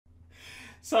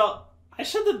So I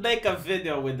shouldn't make a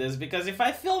video with this because if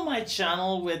I fill my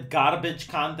channel with garbage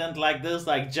content like this,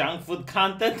 like junk food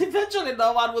content, eventually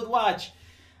no one would watch.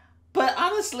 But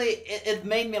honestly, it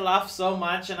made me laugh so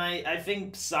much, and I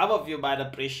think some of you might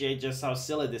appreciate just how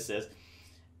silly this is.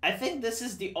 I think this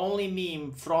is the only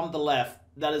meme from the left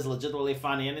that is legitimately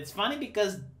funny, and it's funny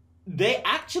because they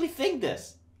actually think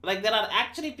this. Like, there are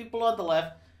actually people on the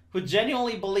left who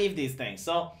genuinely believe these things.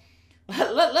 So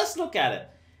let's look at it.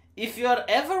 If you're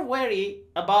ever worried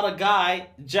about a guy,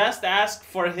 just ask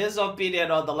for his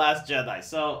opinion on The Last Jedi.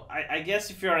 So I guess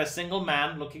if you're a single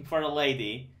man looking for a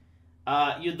lady,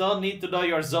 you don't need to know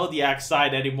your zodiac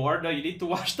sign anymore. No, you need to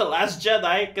watch The Last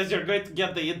Jedi because you're going to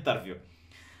get the interview.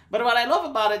 But what I love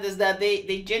about it is that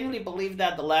they genuinely believe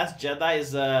that The Last Jedi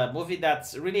is a movie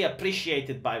that's really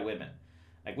appreciated by women.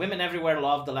 Like, women everywhere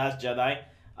love The Last Jedi.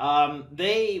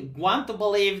 They want to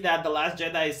believe that The Last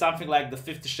Jedi is something like the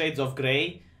 50 Shades of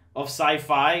Grey of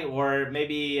sci-fi, or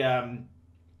maybe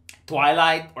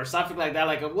Twilight or something like that.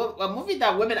 Like a movie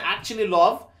that women actually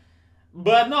love.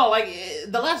 But no, like,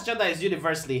 The Last Jedi is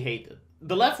universally hated.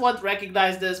 The left won't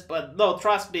recognize this, but no,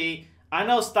 trust me, I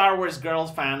know Star Wars girl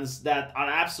fans that are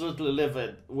absolutely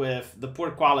livid with the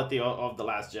poor quality of The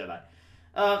Last Jedi.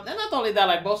 And not only that,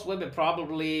 like, most women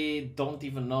probably don't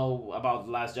even know about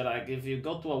The Last Jedi. Like, if you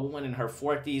go to a woman in her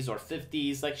 40s or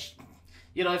 50s, like,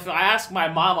 you know, if I ask my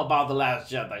mom about The Last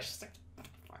Jedi, she's like,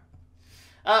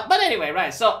 but anyway,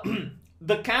 right, so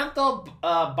the Canto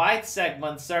Bite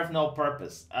segments serve no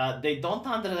purpose. They don't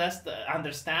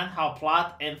understand how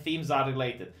plot and themes are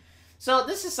related. So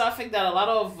this is something that a lot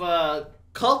of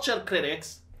culture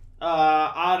critics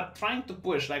are trying to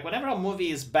push. Like, whenever a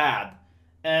movie is bad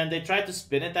and they try to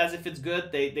spin it as if it's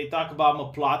good, they talk about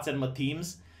my plots and my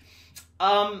themes.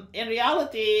 In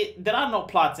reality, there are no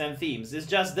plots and themes. It's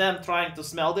just them trying to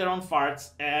smell their own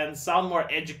farts and sound more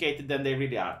educated than they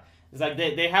really are. It's like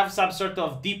they have some sort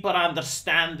of deeper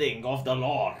understanding of the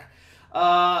lore.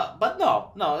 But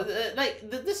no, like,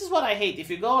 this is what I hate. If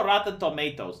you go Rotten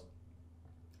Tomatoes,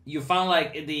 you found,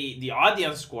 like, the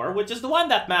audience score, which is the one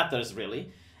that matters,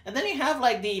 really. And then you have,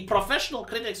 like, the professional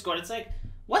critic score. It's like,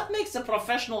 what makes a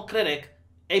professional critic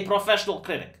a professional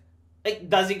critic? Like,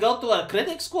 does he go to a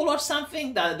critic school or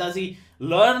something? Does he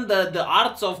learn the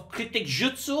arts of critic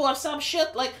jutsu or some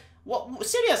shit? Like, what,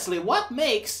 seriously, what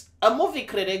makes a movie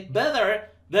critic better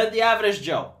than the average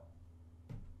Joe?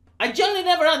 I generally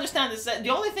never understand this. The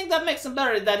only thing that makes him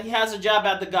better is that he has a job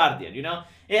at The Guardian, you know?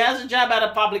 He has a job at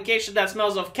a publication that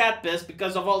smells of cat piss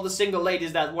because of all the single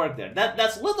ladies that work there.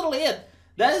 That's literally it.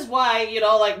 That is why, you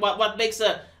know, like, what makes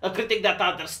a critic that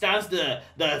understands the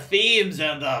themes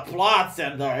and the plots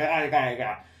and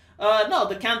the... no,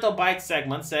 the Canto Bite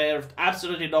segment served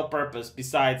absolutely no purpose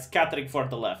besides catering for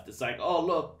the left. It's like, oh,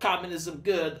 look, communism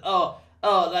good. Oh,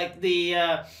 like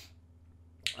the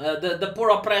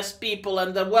poor oppressed people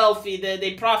and the wealthy,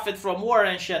 they profit from war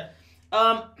and shit.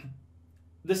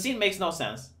 The scene makes no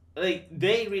sense. Like,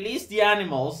 they released the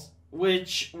animals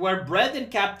which were bred in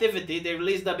captivity. They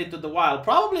released them into the wild,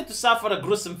 probably to suffer a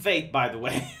gruesome fate, by the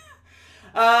way.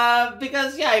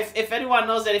 Because, yeah, if anyone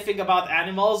knows anything about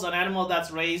animals, an animal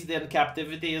that's raised in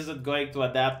captivity isn't going to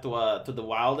adapt to the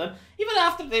wild. And even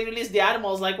after they release the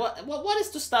animals, like, what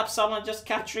is to stop someone just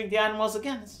capturing the animals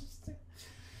again?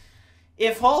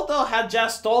 If Holdo had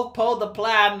just told Poe the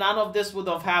plan, none of this would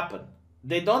have happened.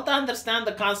 They don't understand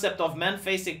the concept of men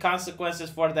facing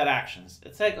consequences for their actions.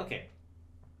 It's like, okay.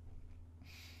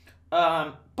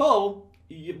 Poe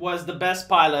was the best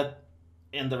pilot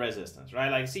in the Resistance,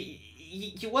 right? Like, see,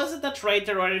 he wasn't a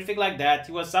traitor or anything like that.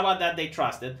 He was someone that they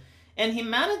trusted. And he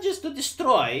manages to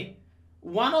destroy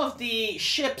one of the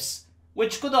ships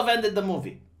which could have ended the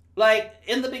movie. Like,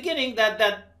 in the beginning,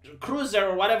 that cruiser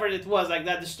or whatever it was, like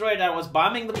that destroyer that was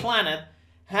bombing the planet,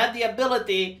 had the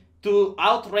ability to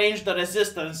outrange the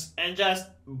Resistance and just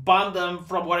bomb them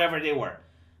from wherever they were.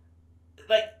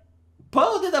 Like,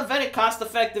 Poe did a very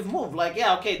cost-effective move. Like,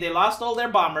 yeah, okay, they lost all their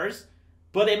bombers,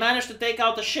 but they managed to take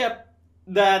out a ship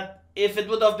that, if it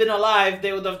would have been alive,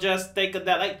 they would have just taken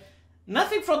that. Like,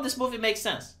 nothing from this movie makes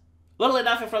sense. Literally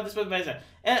nothing from this movie makes sense.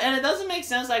 And it doesn't make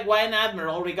sense, like, why an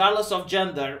admiral, regardless of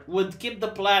gender, would keep the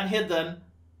plan hidden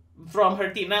from her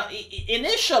team. Now,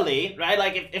 initially, right,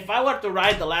 like, if I were to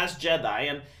write The Last Jedi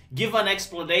and give an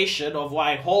explanation of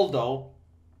why Holdo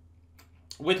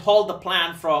withhold the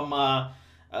plan from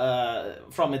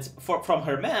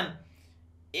her men,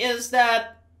 is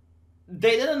that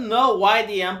they didn't know why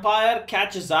the Empire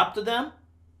catches up to them,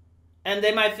 and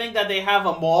they might think that they have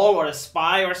a mole or a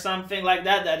spy or something like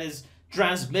that that is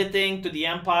transmitting to the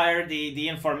Empire the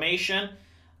information.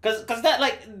 Cause that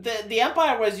like the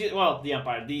Empire was the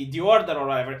Empire, the Order or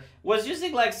whatever was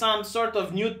using like some sort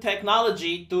of new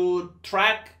technology to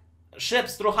track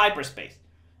ships through hyperspace,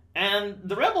 and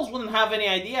the rebels wouldn't have any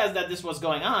ideas that this was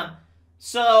going on,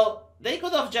 so they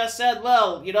could have just said,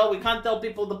 well, you know, we can't tell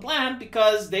people the plan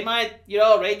because they might, you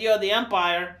know, radio the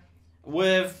Empire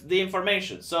with the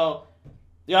information. So,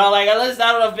 you know, like, at least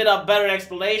that would have been a better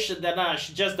explanation than,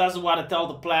 she just doesn't want to tell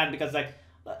the plan because, like,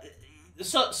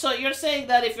 so you're saying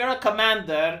that if you're a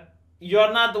commander,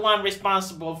 you're not the one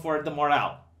responsible for the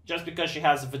morale just because she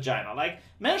has a vagina. Like,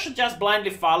 men should just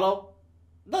blindly follow.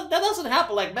 That doesn't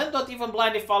happen. Like, men don't even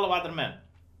blindly follow other men.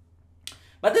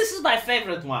 But this is my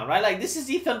favorite one, right? Like, this is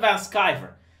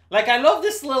EthanVanSciver. Like, I love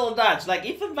this little Dutch. Like,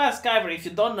 EthanVanSciver, if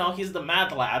you don't know, he's the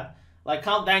mad lad. Like,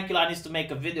 Count Dankula needs to make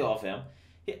a video of him.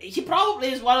 He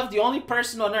probably is one of the only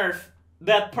person on Earth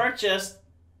that purchased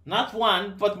not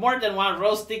one, but more than one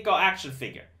Rose Tico action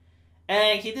figure.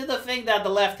 And he did the thing that the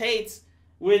left hates,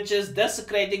 which is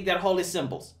desecrating their holy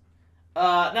symbols.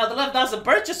 Now, the left doesn't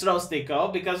purchase Rose Tico,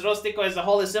 because Rose Tico is a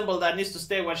holy symbol that needs to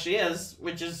stay where she is,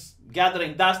 which is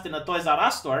gathering dust in a Toys R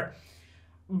Us store.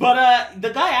 But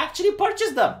the guy actually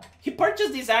purchased them. He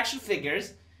purchased these action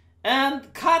figures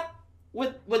and cut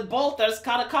with bolters,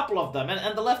 cut a couple of them.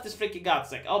 And the left is freaking out.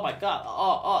 It's like, oh my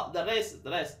god, the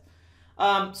racist.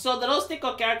 So the Rose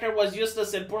Tico character was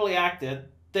useless and poorly acted.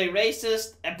 They're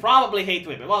racist and probably hate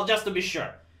women. Well, just to be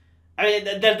sure. I mean,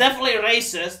 they're definitely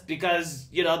racist because,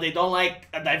 you know, they don't like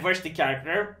a diversity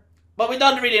character. But we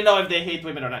don't really know if they hate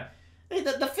women or not.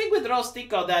 The thing with Rose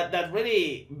Tico that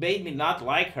really made me not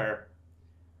like her,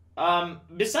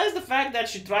 besides the fact that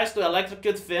she tries to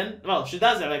electrocute Finn, well, she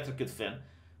does electrocute Finn,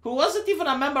 who wasn't even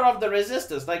a member of the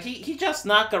Resistance. Like, he just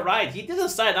knocked a ride. He didn't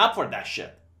sign up for that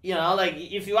shit. You know, like,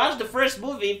 if you watch the first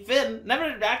movie, Finn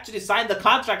never actually signed the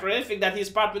contract or anything that he's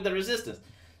part with the Resistance.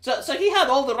 So he had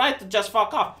all the right to just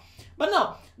fuck off. But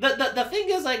no, the thing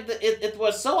is, like, it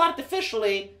was so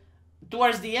artificially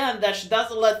towards the end that she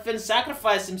doesn't let Finn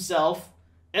sacrifice himself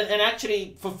and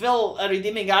actually fulfill a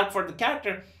redeeming arc for the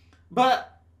character.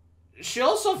 But she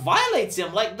also violates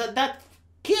him. Like, that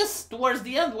kiss towards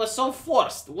the end was so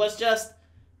forced. Was just...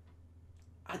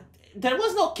 there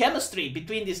was no chemistry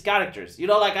between these characters. You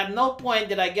know, like, at no point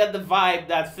did I get the vibe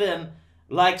that Finn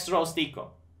likes Rose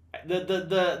Tico.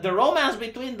 The romance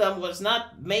between them was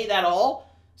not made at all.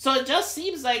 So it just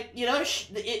seems like, you know,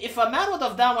 if a man would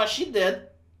have done what she did,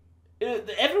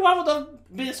 everyone would have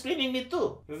been screaming me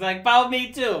too. It's like, pound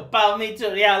me too, pound me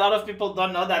too. Yeah, a lot of people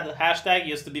don't know that the hashtag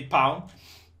used to be pound.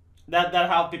 That's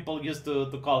how people used to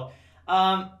call it.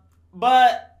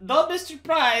 But don't be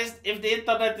surprised if the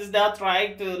internet is now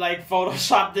trying to, like,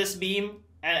 Photoshop this meme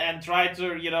and try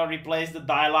to, you know, replace the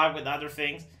dialogue with other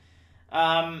things.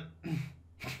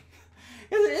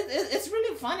 It's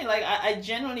really funny. Like, I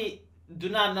genuinely do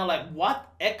not know, like,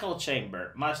 what echo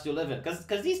chamber must you live in,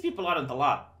 because these people aren't a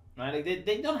lot, right? Like,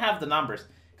 they don't have the numbers,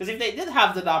 because if they did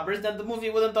have the numbers, then the movie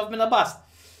wouldn't have been a bust.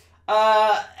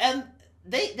 And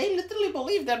they literally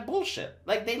believe that bullshit.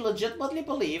 Like, they legitimately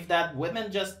believe that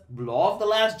women just blow off the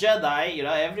Last Jedi, you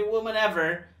know, every woman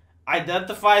ever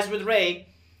identifies with Rey,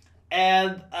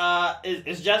 and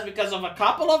it's just because of a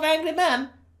couple of angry men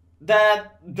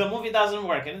that the movie doesn't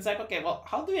work. And it's like, okay, well,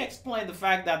 how do you explain the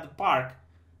fact that the park,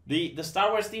 the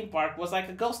Star Wars theme park, was like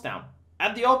a ghost town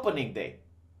at the opening day?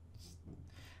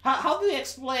 How do you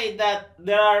explain that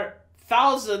there are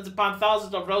thousands upon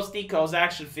thousands of Rose Tico's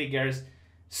action figures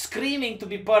screaming to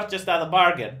be purchased at a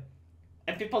bargain,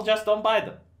 and people just don't buy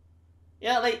them?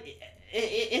 Yeah, like,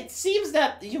 it seems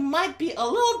that you might be a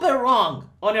little bit wrong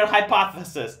on your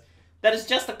hypothesis that it's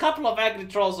just a couple of angry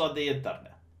trolls on the internet.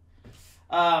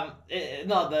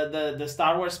 No, the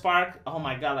Star Wars park, oh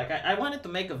my god, like, I wanted to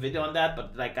make a video on that,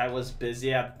 but, like, I was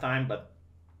busy at the time. But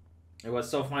it was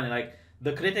so funny. Like,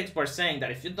 the critics were saying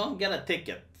that if you don't get a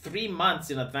ticket 3 months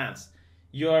in advance,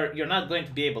 you're not going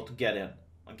to be able to get in.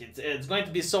 Like, it's going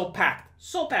to be so packed,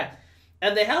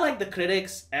 and they had, like, the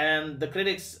critics, and the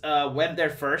critics went there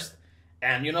first,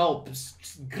 and, you know,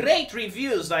 great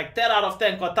reviews, like 10 out of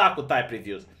 10 Kotaku type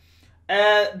reviews.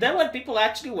 Then when people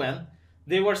actually went,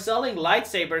 they were selling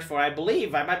lightsabers for, I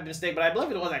believe, I might be mistaken, but I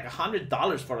believe it was like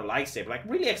 $100 for a lightsaber, like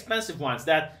really expensive ones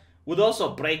that would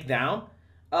also break down.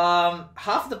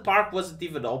 Half the park wasn't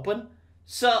even open.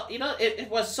 So, you know, it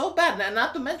was so bad. And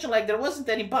not to mention, like, there wasn't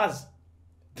any buzz.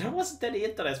 There wasn't any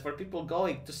interest for people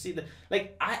going to see the...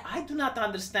 Like, I do not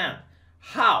understand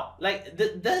how. Like,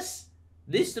 this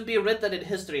needs to be written in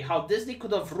history, how Disney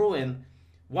could have ruined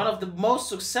one of the most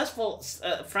successful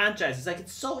franchises. Like,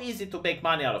 it's so easy to make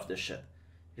money out of this shit.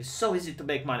 It's so easy to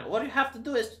make money. All you have to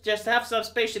do is just have some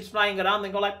spaceships flying around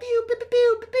and go like, pew, pew, pew,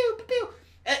 pew, pew, pew, pew.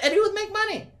 and you would make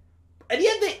money. And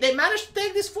yet they managed to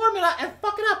take this formula and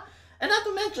fuck it up. And not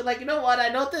to mention, like, you know what I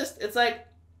noticed? It's like,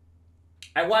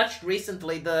 I watched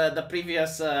recently the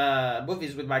previous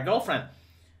movies with my girlfriend,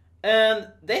 and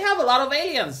they have a lot of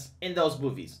aliens in those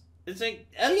movies. It's like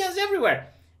aliens everywhere.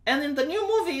 And in the new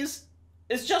movies,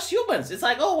 it's just humans. It's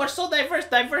like, oh, we're so diverse.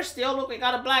 Diversity. Oh, look, we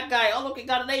got a black guy. Oh, look, we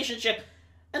got an Asian chick.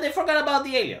 And they forgot about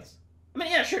the aliens. I mean,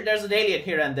 yeah, sure, there's an alien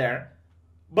here and there.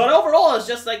 But overall, it's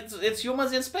just like, it's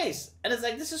humans in space. And it's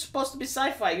like, this is supposed to be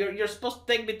sci-fi. You're supposed to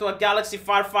take me to a galaxy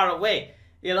far, far away.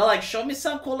 You know, like, show me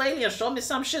some cool alien. Show me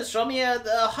some shit. Show me a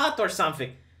hut or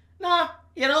something. Nah,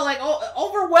 you know, like,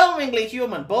 overwhelmingly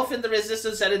human. Both in the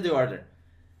Resistance and in the Order.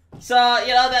 So,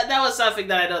 you know, that was something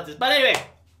that I noticed. But anyway,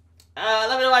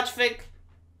 let me know what you think.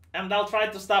 And I'll try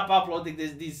to stop uploading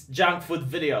these junk food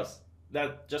videos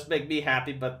that just make me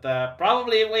happy, but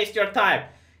probably waste your time,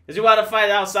 because you want to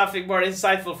find out something more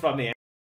insightful from me.